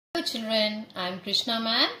Hello children, I am Krishna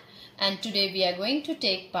ma'am and today we are going to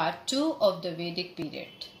take part 2 of the Vedic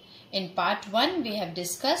period. In part 1 we have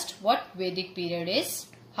discussed what Vedic period is,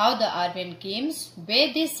 how the Aryan came,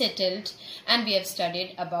 where they settled, and we have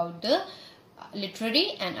studied about the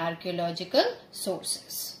literary and archaeological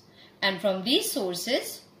sources. And from these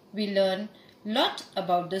sources we learn lot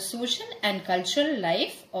about the social and cultural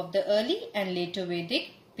life of the early and later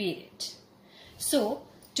Vedic period. So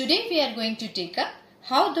today we are going to take up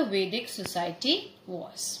how the Vedic society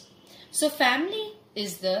was. So family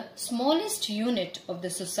is the smallest unit of the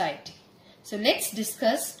society. So let's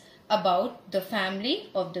discuss about the family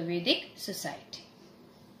of the Vedic society.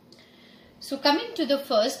 So coming to the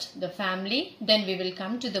first, the family, then we will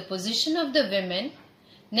come to the position of the women.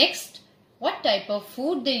 Next, what type of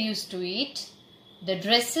food they used to eat, the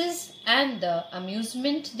dresses and the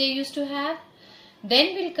amusement they used to have.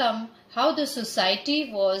 Then will come how the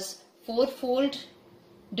society was fourfold.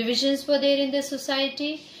 Divisions were there in the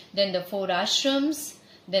society, then the 4 ashrams,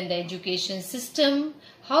 then the education system,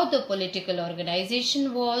 how the political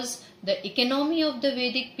organization was, the economy of the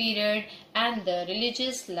Vedic period, and the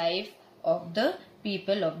religious life of the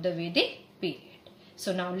people of the Vedic period.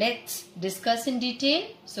 So now let's discuss in detail.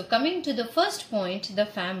 So coming to the first point, the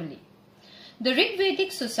family. The Rig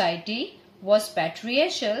Vedic society was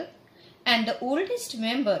patriarchal and the oldest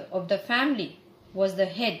member of the family was the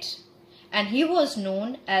head. And he was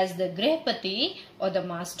known as the Grihapati or the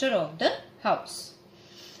master of the house.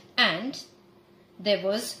 And there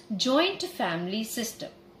was joint family system.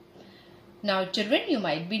 Now children, you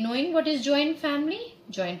might be knowing what is joint family.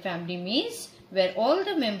 Joint family means where all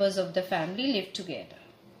the members of the family live together.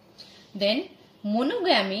 Then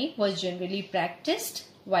monogamy was generally practiced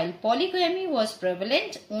while polygamy was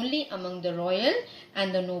prevalent only among the royal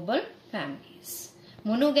and the noble families.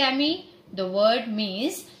 Monogamy, the word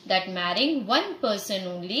means that marrying one person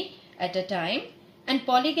only at a time, and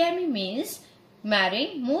polygamy means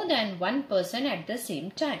marrying more than one person at the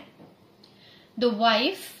same time. The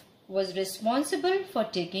wife was responsible for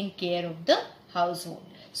taking care of the household.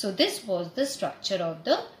 So this was the structure of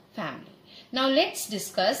the family. Now let's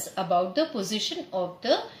discuss about the position of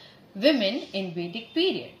the women in Vedic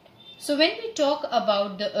period. So when we talk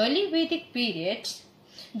about the early Vedic period,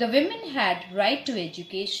 the women had right to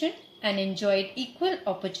education and enjoyed equal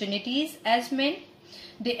opportunities as men.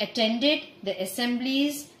 They attended the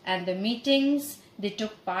assemblies and the meetings. They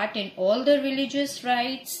took part in all the religious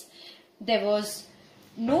rites. There was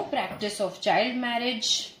no practice of child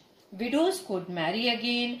marriage. Widows could marry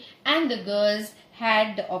again and the girls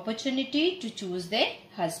had the opportunity to choose their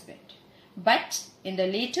husband. But in the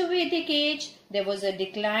later Vedic age, there was a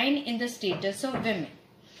decline in the status of women.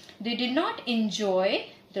 They did not enjoy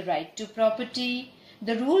the right to property.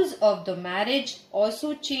 The rules of the marriage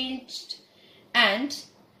also changed and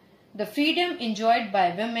the freedom enjoyed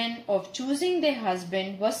by women of choosing their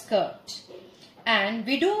husband was curbed and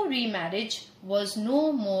widow remarriage was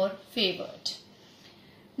no more favored.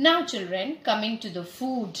 Now children, coming to the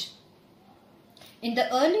food. In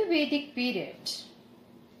the early Vedic period,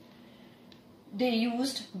 they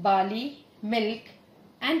used barley, milk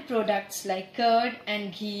and products like curd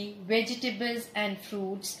and ghee, vegetables and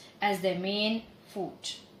fruits as their main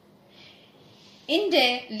food. In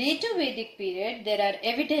the later Vedic period, there are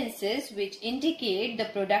evidences which indicate the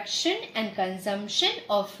production and consumption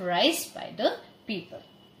of rice by the people.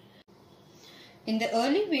 In the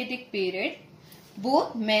early Vedic period,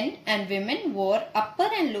 both men and women wore upper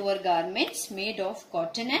and lower garments made of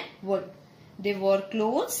cotton and wool. They wore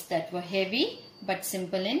clothes that were heavy but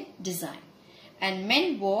simple in design, and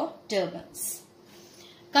men wore turbans.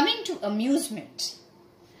 Coming to amusement,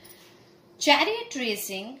 chariot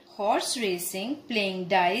racing, horse racing, playing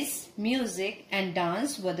dice, music and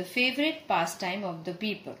dance were the favorite pastime of the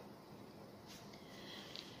people.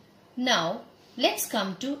 Now let's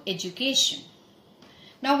come to education.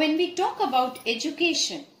 Now when we talk about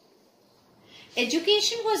education,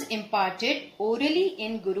 education was imparted orally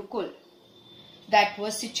in Gurukul that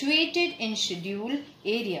was situated in scheduled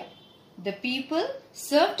area. The people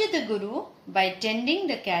served the Guru by tending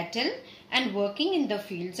the cattle and working in the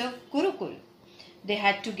fields of Gurukul. They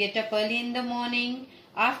had to get up early in the morning.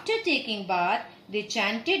 After taking bath, they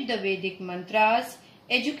chanted the Vedic mantras.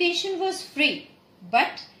 Education was free,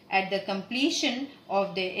 but at the completion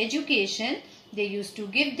of their education, they used to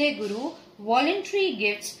give their Guru voluntary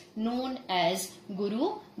gifts known as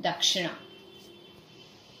Guru Dakshina.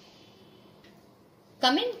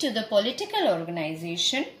 Coming to the political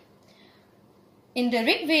organization, in the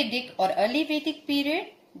Rig Vedic or early Vedic period,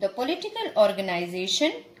 the political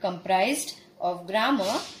organization comprised of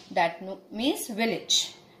grammar, that means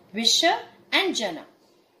village, Visha and Jana.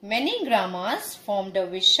 many gramas formed a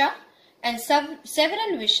visha and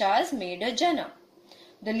several vishas made a jana.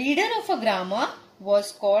 The leader of a grama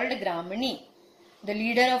was called Gramini. The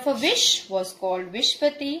leader of a vish was called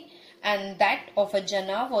Vishpati, and that of a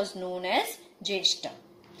jana was known as Jeshta.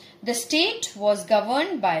 The state was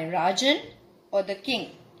governed by Rajan or the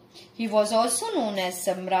king. He was also known as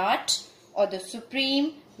Samrat or the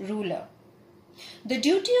supreme ruler. The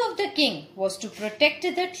duty of the king was to protect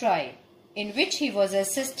the tribe, in which he was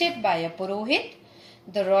assisted by a Purohit,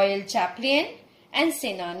 the royal chaplain, and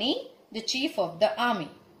Senani, the chief of the army.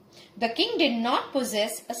 The king did not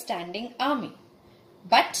possess a standing army.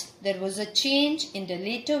 But there was a change in the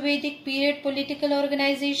later Vedic period political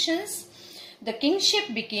organizations. The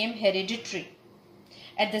kingship became hereditary.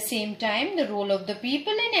 At the same time, the role of the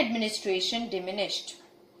people in administration diminished.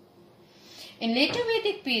 In later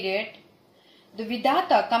Vedic period, the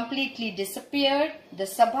Vidhata completely disappeared, the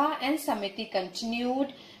Sabha and Samiti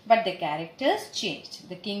continued, but the characters changed.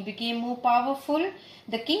 The king became more powerful.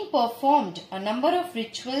 The king performed a number of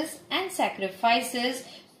rituals and sacrifices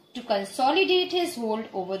to consolidate his hold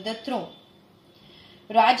over the throne.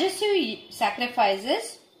 Rajasya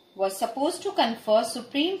sacrifices was supposed to confer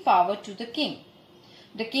supreme power to the king.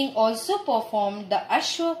 The king also performed the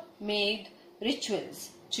Ashwamedh rituals.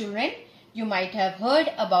 Children, you might have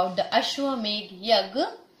heard about the Ashwamedh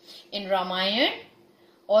Yagya in Ramayana.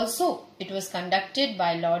 Also, it was conducted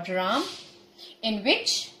by Lord Ram, in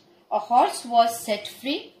which a horse was set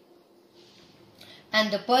free,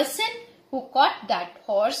 and the person who caught that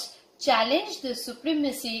horse challenged the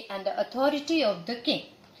supremacy and the authority of the king.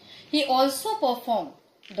 He also performed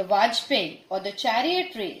the Vajpayee or the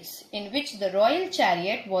chariot race, in which the royal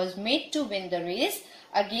chariot was made to win the race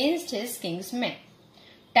against his king's men.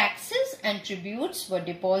 Taxes and tributes were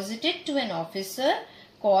deposited to an officer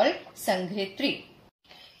called Sanghetri.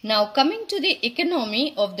 Now coming to the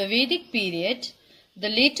economy of the Vedic period, the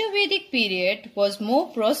later Vedic period was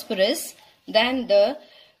more prosperous than the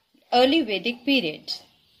early Vedic period.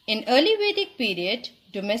 In early Vedic period,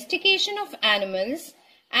 domestication of animals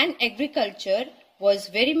and agriculture was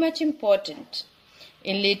very much important.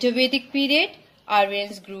 In later Vedic period,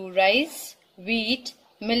 Aryans grew rice, wheat,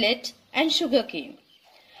 millet and sugarcane.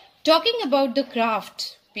 Talking about the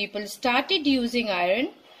craft, people started using iron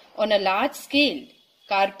on a large scale.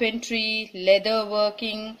 Carpentry, leather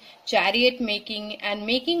working, chariot making and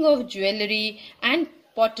making of jewellery and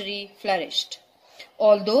pottery flourished.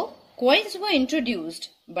 Although coins were introduced,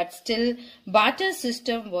 but still barter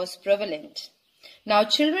system was prevalent. Now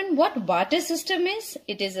children, what barter system is?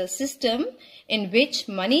 It is a system in which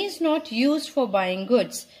money is not used for buying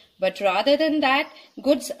goods, but rather than that,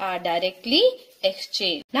 goods are directly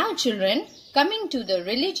exchanged. Now children, coming to the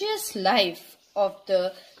religious life of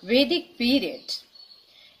the Vedic period.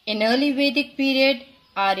 In early Vedic period,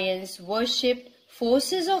 Aryans worshipped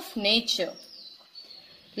forces of nature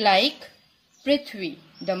like Prithvi,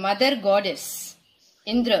 the mother goddess,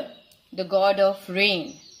 Indra, the god of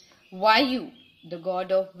rain, Vayu, the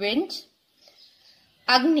god of wind,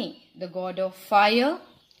 Agni, the god of fire,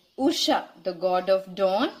 Usha, the god of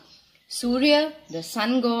dawn, Surya, the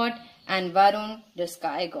sun god, and Varun, the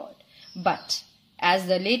sky god. But as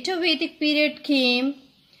the later Vedic period came,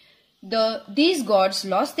 these gods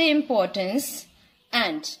lost their importance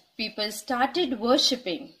and people started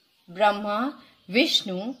worshipping Brahma,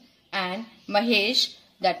 Vishnu and Mahesh,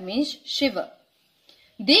 that means Shiva.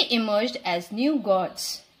 They emerged as new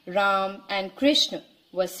gods. Ram and Krishna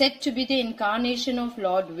were said to be the incarnation of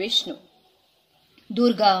Lord Vishnu.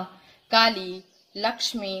 Durga, Kali,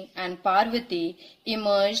 Lakshmi and Parvati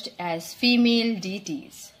emerged as female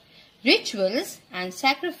deities. Rituals and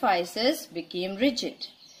sacrifices became rigid.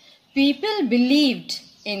 People believed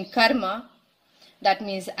in karma, that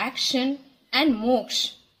means action, and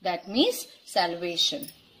moksha, that means salvation.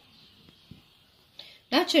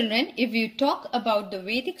 Now children, if you talk about the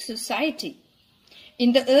Vedic society,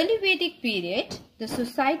 in the early Vedic period, the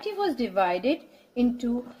society was divided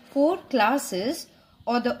into 4 classes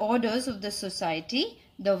or the orders of the society,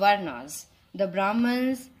 the Varnas, the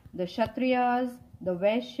Brahmins, the Kshatriyas, the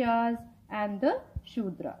Vaishyas and the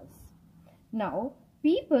Shudras. Now,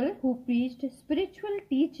 people who preached spiritual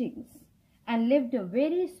teachings and lived a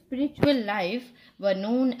very spiritual life were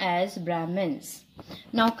known as Brahmins.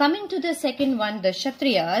 Now coming to the second one, the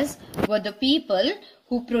Kshatriyas were the people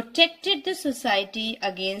who protected the society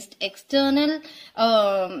against external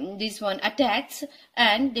attacks,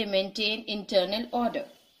 and they maintained internal order.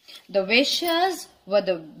 The Vaishyas were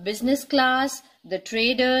the business class, the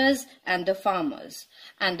traders and the farmers.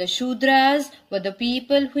 And the Shudras were the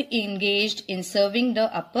people who engaged in serving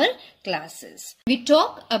the upper classes. We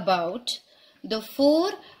talk about the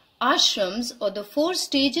 4 ashrams or the 4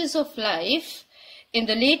 stages of life. In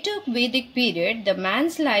the later Vedic period, the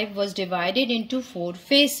man's life was divided into 4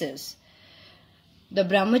 phases: the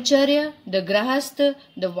brahmacharya, the grahastha,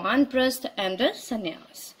 the vanprastha and the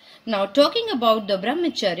sannyas. Now talking about the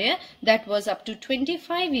brahmacharya, that was up to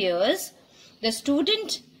 25 years, the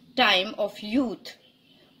student time of youth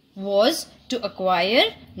was to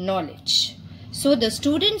acquire knowledge. So the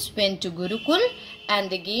students went to Gurukul and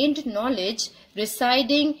they gained knowledge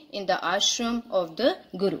residing in the ashram of the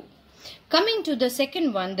Guru. Coming to the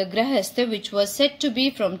second one, the grahastha, which was said to be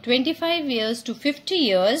from 25 years to 50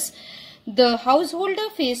 years, the householder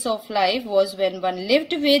phase of life was when one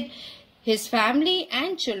lived with his family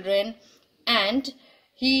and children, and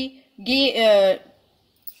he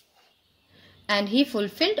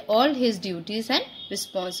fulfilled all his duties and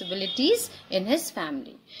responsibilities in his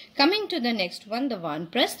family. Coming to the next one, the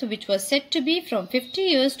vanprastha, which was said to be from 50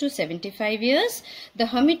 years to 75 years. The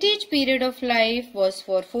hermitage period of life was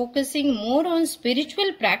for focusing more on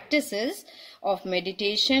spiritual practices of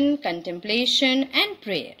meditation, contemplation and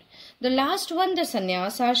prayer. The last one, the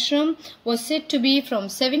sannyas ashram, was said to be from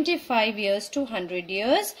 75 years to 100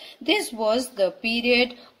 years. This was the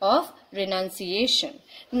period of renunciation.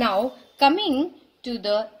 Now, coming to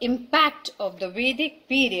the impact of the Vedic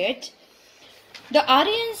period, the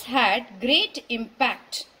Aryans had great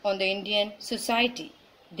impact on the Indian society.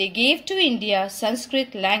 They gave to India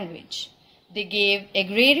Sanskrit language. They gave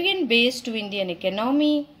agrarian base to Indian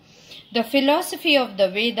economy. The philosophy of the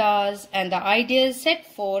Vedas and the ideas set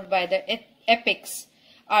forth by the epics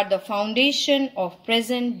are the foundation of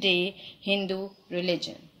present-day Hindu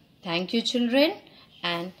religion. Thank you, children,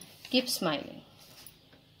 and keep smiling.